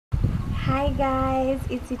Hi guys,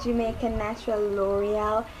 it's the Jamaican Natural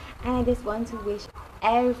L'Oreal, and I just want to wish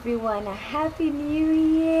everyone a happy new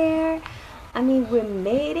year. I mean, we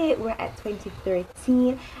made it. We're at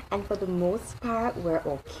 2013, and for the most part we're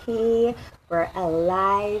okay, we're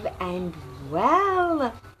alive and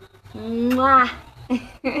well. Mwah!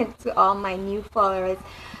 To all my new followers,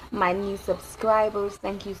 my new subscribers,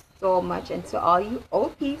 thank you so much. And to all you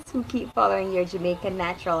OPs who keep following your Jamaican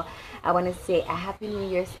Natural, I want to say a happy new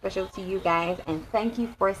year special to you guys, and thank you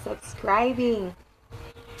for subscribing.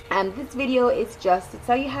 This video is just to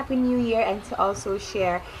tell you happy new year and to also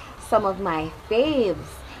share some of my faves.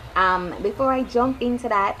 Before I jump into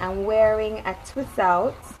that, I'm wearing a twist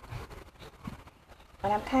out,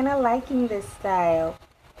 and I'm kind of liking this style.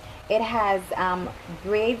 It has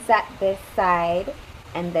braids at this side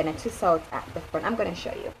and then a twist out at the front. I'm going to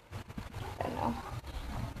show you. I don't know.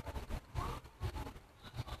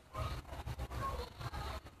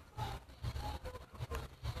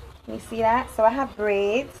 Can you see that? So I have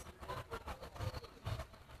braids,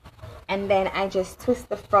 and then I just twist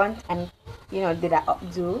the front and, you know, did an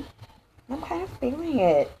updo. I'm kind of feeling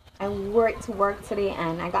it. I worked to work today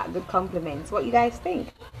and I got good compliments. What you guys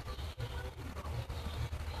think?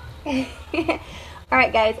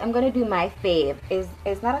 Alright guys, I'm gonna do my fave.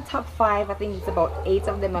 It's not a top 5. I think it's about 8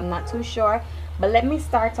 of them. I'm not too sure, but let me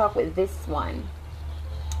start off with this one.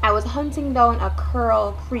 I was hunting down a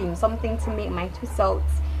curl cream, something to make my twist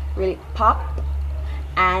outs really pop,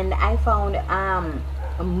 and I found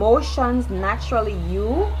Motion's Naturally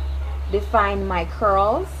You Define My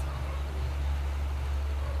Curls.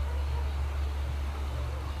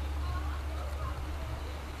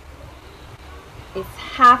 It's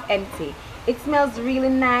half empty. It smells really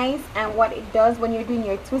nice, and what it does when you're doing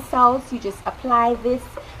your twist outs, you just apply this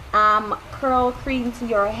curl cream to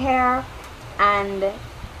your hair and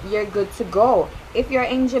you're good to go. If you're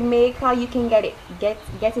in Jamaica, you can get it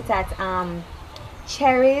at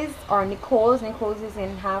Cherries or Nicole's. Nicole's is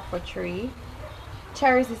in half for tree.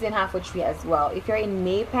 Cherries is in half for tree as well. If you're in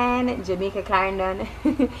Maypan, Jamaica, Clarendon,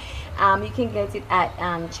 you can get it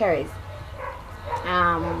at Cherries.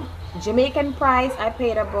 Jamaican price, I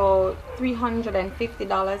paid about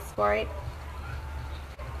 $350 for it.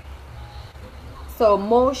 So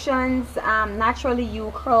Motion's Naturally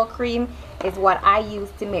You curl cream is what I use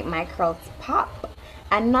to make my curls pop.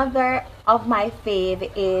 Another of my fave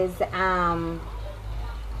is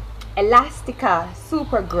Elastica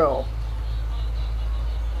Super Grow.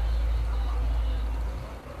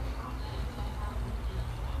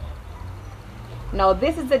 Now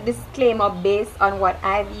this is a disclaimer based on what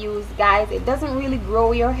I've used, guys. It doesn't really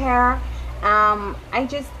grow your hair.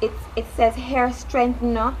 It says hair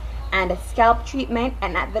strengthener and a scalp treatment,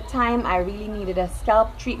 and at the time I really needed a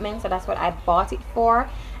scalp treatment, so that's what I bought it for.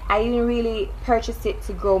 I didn't really purchase it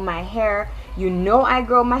to grow my hair. You know, I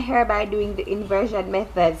grow my hair by doing the inversion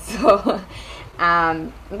method, so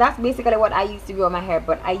that's basically what I used to grow my hair.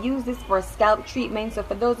 But I use this for scalp treatment. So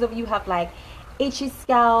for those of you who have like itchy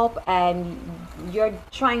scalp and you're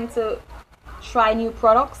trying to try new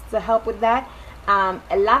products to help with that,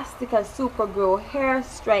 Elastica Super Grow hair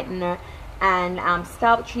strengthener and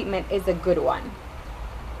scalp treatment is a good one.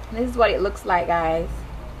 This is what it looks like, guys.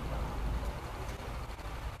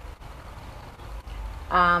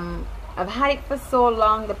 I've had it for so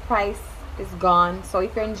long, the price is gone. So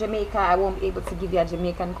if you're in Jamaica, I won't be able to give you a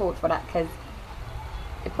Jamaican code for that because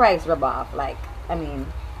the price rub off. Like, I mean,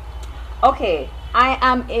 okay, I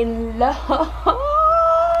am in love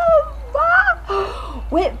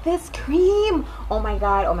with this cream. Oh my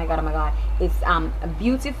god, oh my god, oh my god. It's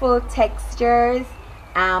beautiful textures,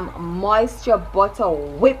 moisture butter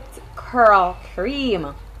whipped curl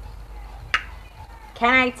cream.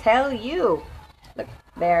 Can I tell you? Look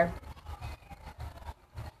there.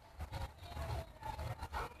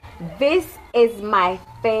 This is my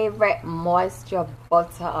favorite moisture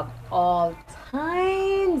butter of all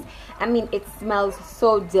times. I mean, it smells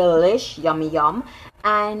so delish, yummy yum,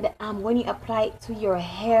 and when you apply it to your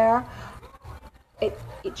hair, it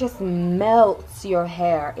just melts your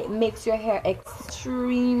hair. It makes your hair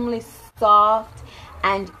extremely soft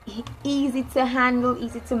and easy to handle,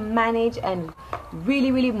 easy to manage, and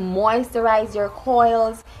really moisturize your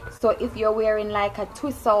coils. So if you're wearing like a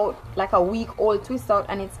twist out, like a week old twist out,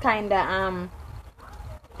 and it's kind of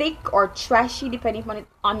thick or trashy depending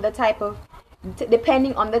on the type of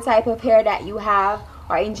hair that you have,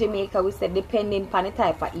 or in Jamaica we said depending on the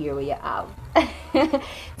type of hair you have.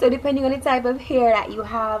 So depending on the type of hair that you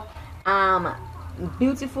have,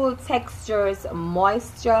 beautiful textures,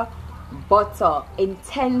 moisture butter,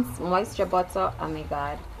 intense moisture butter. Oh my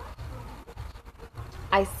god,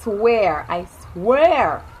 I swear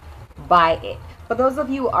buy it. For those of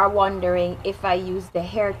you who are wondering if I use the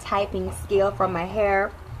hair typing scale for my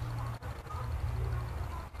hair,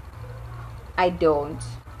 I don't.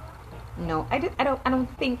 No, I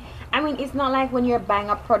don't think. I mean, it's not like when you're buying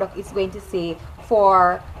a product, it's going to say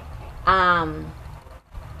for I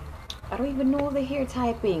don't even know the hair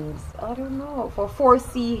typings. I don't know, for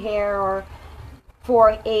 4C hair or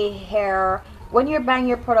 4A hair. When you're buying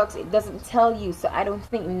your products, it doesn't tell you. So I don't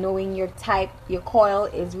think knowing your type, your coil,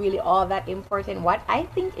 is really all that important. What I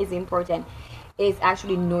think is important is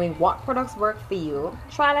actually knowing what products work for you.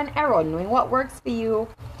 Trial and error, knowing what works for you,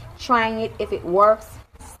 trying it. If it works,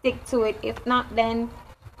 stick to it. If not, then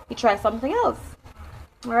you try something else.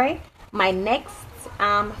 All right. My next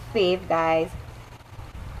fave, guys.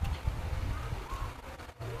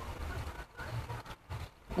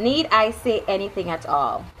 Need I say anything at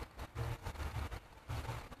all?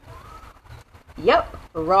 Yep,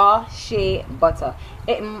 raw shea butter.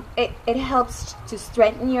 It helps to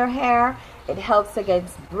strengthen your hair. It helps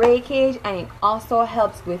against breakage, and it also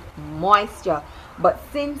helps with moisture. But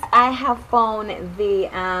since I have found the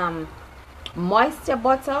moisture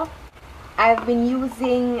butter, I've been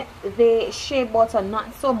using the shea butter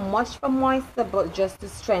not so much for moisture, but just to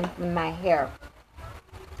strengthen my hair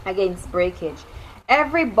against breakage.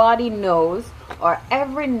 Everybody knows, or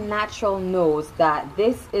every natural knows, that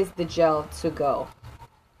this is the gel to go.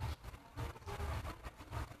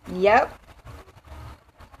 Yep,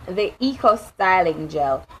 the Eco Styling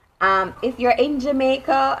Gel. If you're in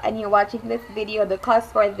Jamaica and you're watching this video, the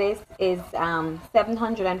cost for this is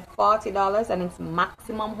 $740, and it's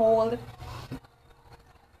maximum hold.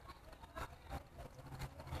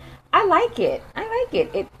 I like it. I like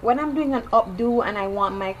it. When I'm doing an updo and I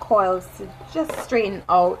want my coils to just straighten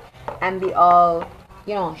out and be all,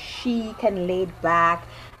 you know, chic and laid back,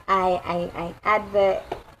 I add the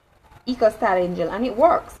Eco Styling Gel, and it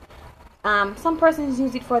works. Some persons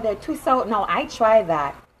use it for their twist out. Now I try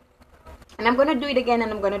that, and I'm gonna do it again, and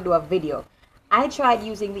I'm gonna do a video. I tried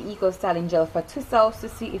using the Eco Styling Gel for twist outs to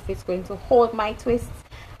see if it's going to hold my twists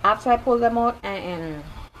after I pull them out, and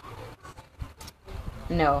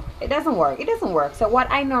no, it doesn't work. It doesn't work. So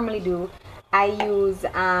what I normally do, I use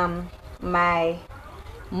my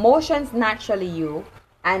Motions Naturally You,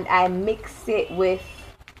 and I mix it with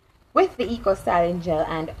the Eco Styling Gel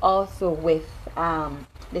and also with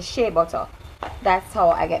the shea butter. That's how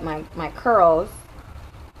I get my curls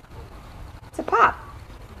to pop.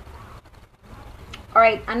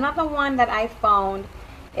 Alright, another one that I found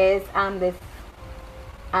is this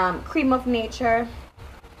Cream of Nature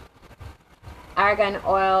Argan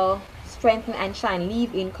Oil Strengthen and Shine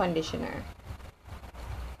Leave-In Conditioner.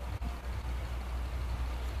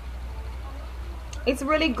 It's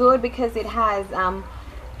really good because it has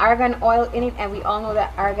argan oil in it, and we all know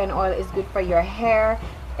that argan oil is good for your hair,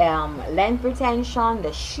 length retention,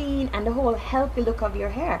 the sheen, and the whole healthy look of your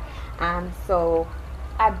hair. So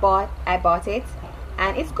I bought it,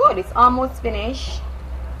 and it's good. It's almost finished.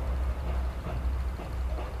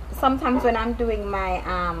 Sometimes when I'm doing my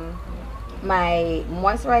my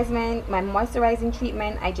moisturizing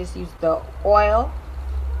treatment, I just use the oil.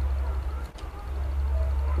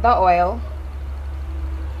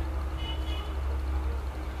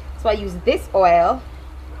 So I use this oil,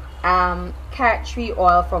 carrot tree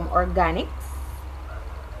oil from Organics,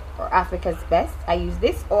 or Africa's Best. I use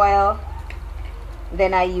this oil,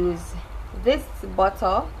 then I use this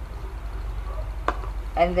butter,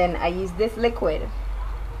 and then I use this liquid.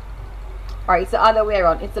 Or it's the other way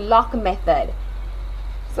around. It's the lock method.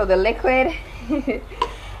 So the liquid,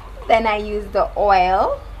 then I use the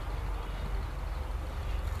oil,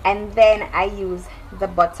 and then I use the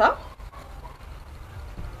butter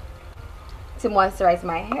to moisturize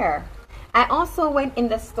my hair. I also went in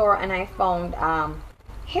the store and I found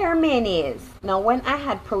hair mayonnaise. Now when I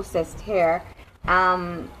had processed hair,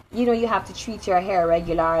 you know, you have to treat your hair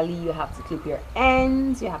regularly. You have to clip your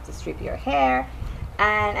ends, you have to strip your hair,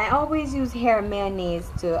 and I always use hair mayonnaise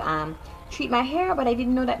to treat my hair, but I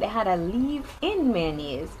didn't know that they had a leave-in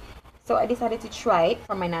mayonnaise. So I decided to try it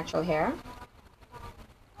for my natural hair,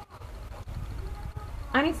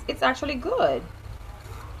 and it's actually good.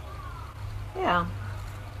 Yeah,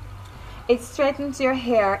 it straightens your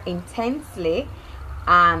hair intensely.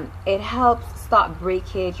 It helps stop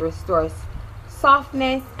breakage, restores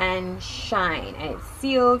softness and shine, and it's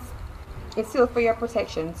sealed for your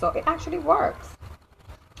protection. So it actually works.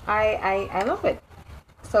 I love it.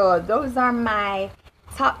 So those are my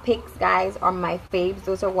top picks, guys, or my faves.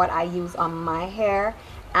 Those are what I use on my hair.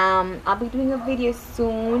 I'll be doing a video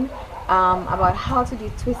soon about how to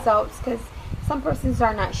do twist outs, because some persons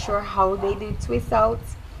are not sure how they do twist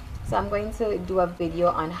outs. So I'm going to do a video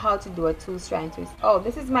on how to do a 2-strand twist. Oh,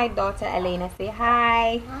 this is my daughter Elena. Say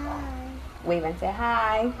hi. Hi. Wave and say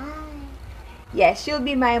hi. Hi. Yeah, she'll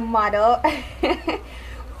be my model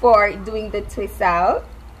for doing the twist out.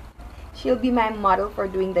 She'll be my model for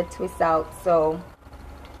doing the twist out. So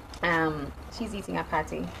she's eating a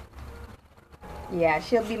patty. Yeah,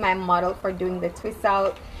 she'll be my model for doing the twist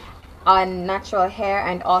out on natural hair,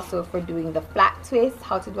 and also for doing the flat twist,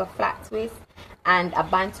 how to do a flat twist and a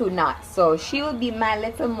bantu knot. So she will be my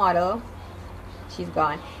little model. She's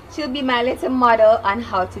gone. She'll be my little model on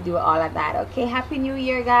how to do all of that. Okay, Happy New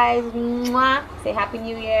Year, guys. Mwah. Say Happy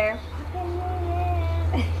New Year. Happy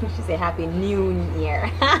New Year. She said Happy New Year.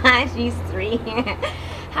 She's 3.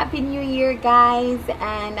 Happy New Year, guys.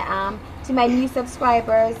 And to my new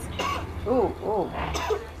subscribers,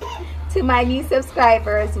 to my new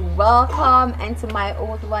subscribers, welcome. And to my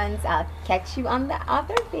old ones, I'll catch you on the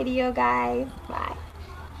other video, guys. Bye.